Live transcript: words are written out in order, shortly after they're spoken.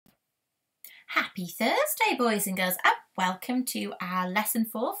Happy Thursday, boys and girls, and welcome to our lesson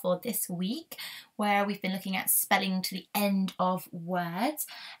 4 for this week, where we've been looking at spelling to the end of words.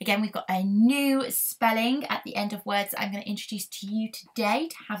 Again, we've got a new spelling at the end of words that I'm going to introduce to you today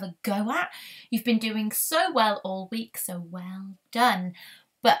to have a go at. You've been doing so well all week, so well done.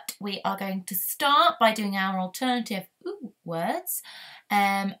 But we are going to start by doing our alternative OO words.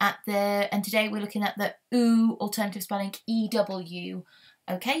 And today we're looking at the OO alternative spelling EW.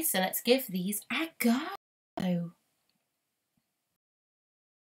 Okay, so let's give these a go.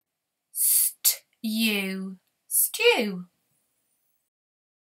 Stew, stew.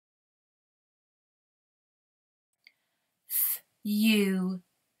 Few,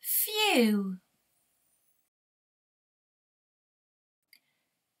 few.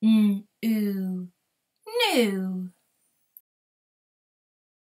 New, new.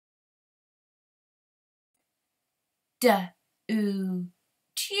 Dew, dew.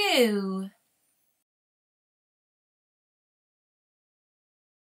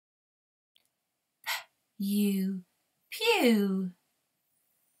 Pew, pew.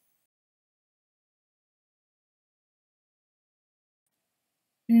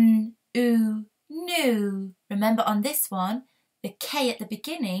 New. Remember on this one, the K at the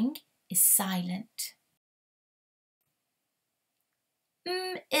beginning is silent.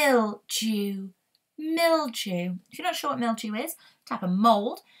 Mildew, mildew. If you're not sure what mildew is, type of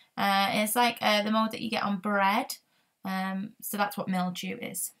mould. It's like the mould that you get on bread. So that's what mildew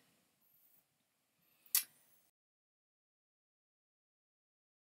is.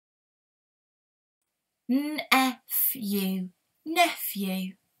 Nephew,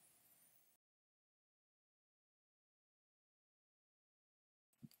 nephew.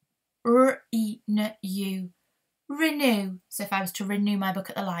 Renew, renew. So if I was to renew my book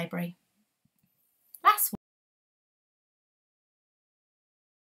at the library. Last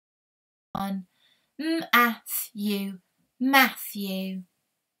one. Matthew, Matthew.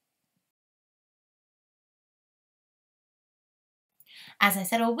 As I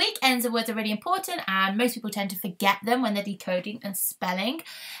said all week, ends of words are really important and most people tend to forget them when they're decoding and spelling.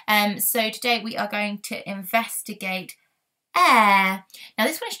 So today we are going to investigate air. Now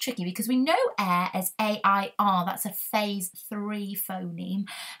this one is tricky because we know air as A-I-R, that's a phase 3 phoneme.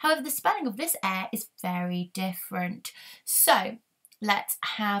 However, the spelling of this air is very different. So let's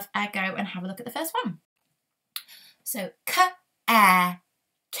have a go and have a look at the first one. So air,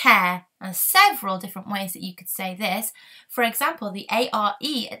 care, and several different ways that you could say this. For example, the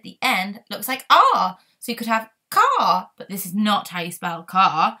A-R-E at the end looks like R. So you could have car, but this is not how you spell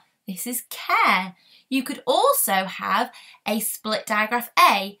car. This is care. You could also have a split digraph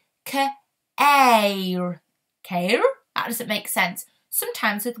A, care. Care? That doesn't make sense.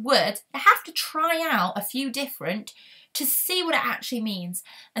 Sometimes with words, you have to try out a few different to see what it actually means.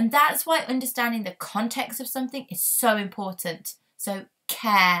 And that's why understanding the context of something is so important. So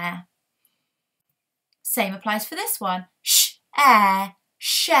care. Same applies for this one. Air,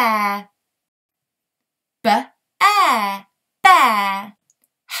 share. Air, bear.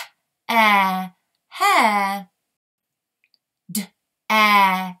 Air, hair.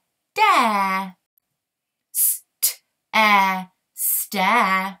 Air, dare. Air,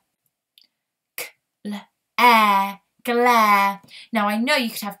 stare. Air, glare. Now I know you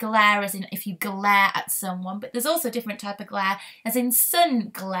could have glare as in if you glare at someone, but there's also a different type of glare as in sun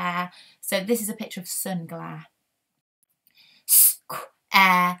glare. So this is a picture of sun glare.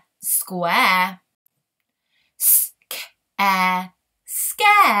 Air, square. Air,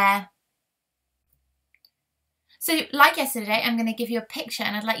 scare. So like yesterday, I'm going to give you a picture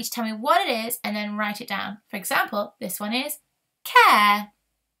and I'd like you to tell me what it is and then write it down. For example, this one is care.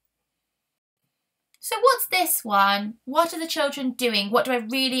 So what's this one? What are the children doing? What do I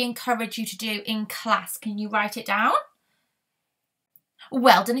really encourage you to do in class? Can you write it down?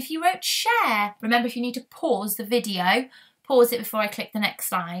 Well done if you wrote share. Remember, if you need to pause the video, pause it before I click the next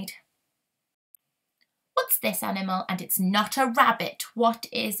slide. What's this animal? And it's not a rabbit. What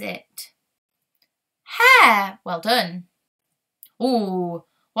is it? Hare. Well done. Ooh,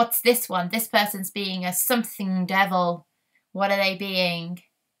 what's this one? This person's being a something devil. What are they being?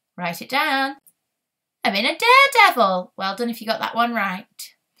 Write it down. I'm in a daredevil. Well done if you got that one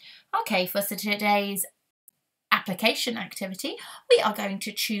right. Okay, for today's application activity, we are going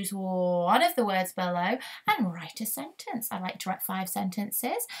to choose one of the words below and write a sentence. I like to write 5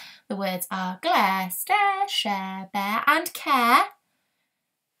 sentences. The words are glare, stare, share, bear, and care.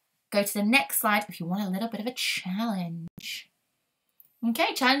 Go to the next slide if you want a little bit of a challenge.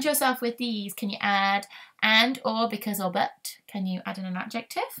 Okay, challenge yourself with these. Can you add and, or, because, or, but? Can you add in an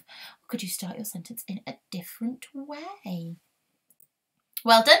adjective? Or could you start your sentence in a different way?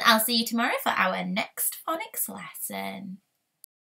 Well done. I'll see you tomorrow for our next phonics lesson.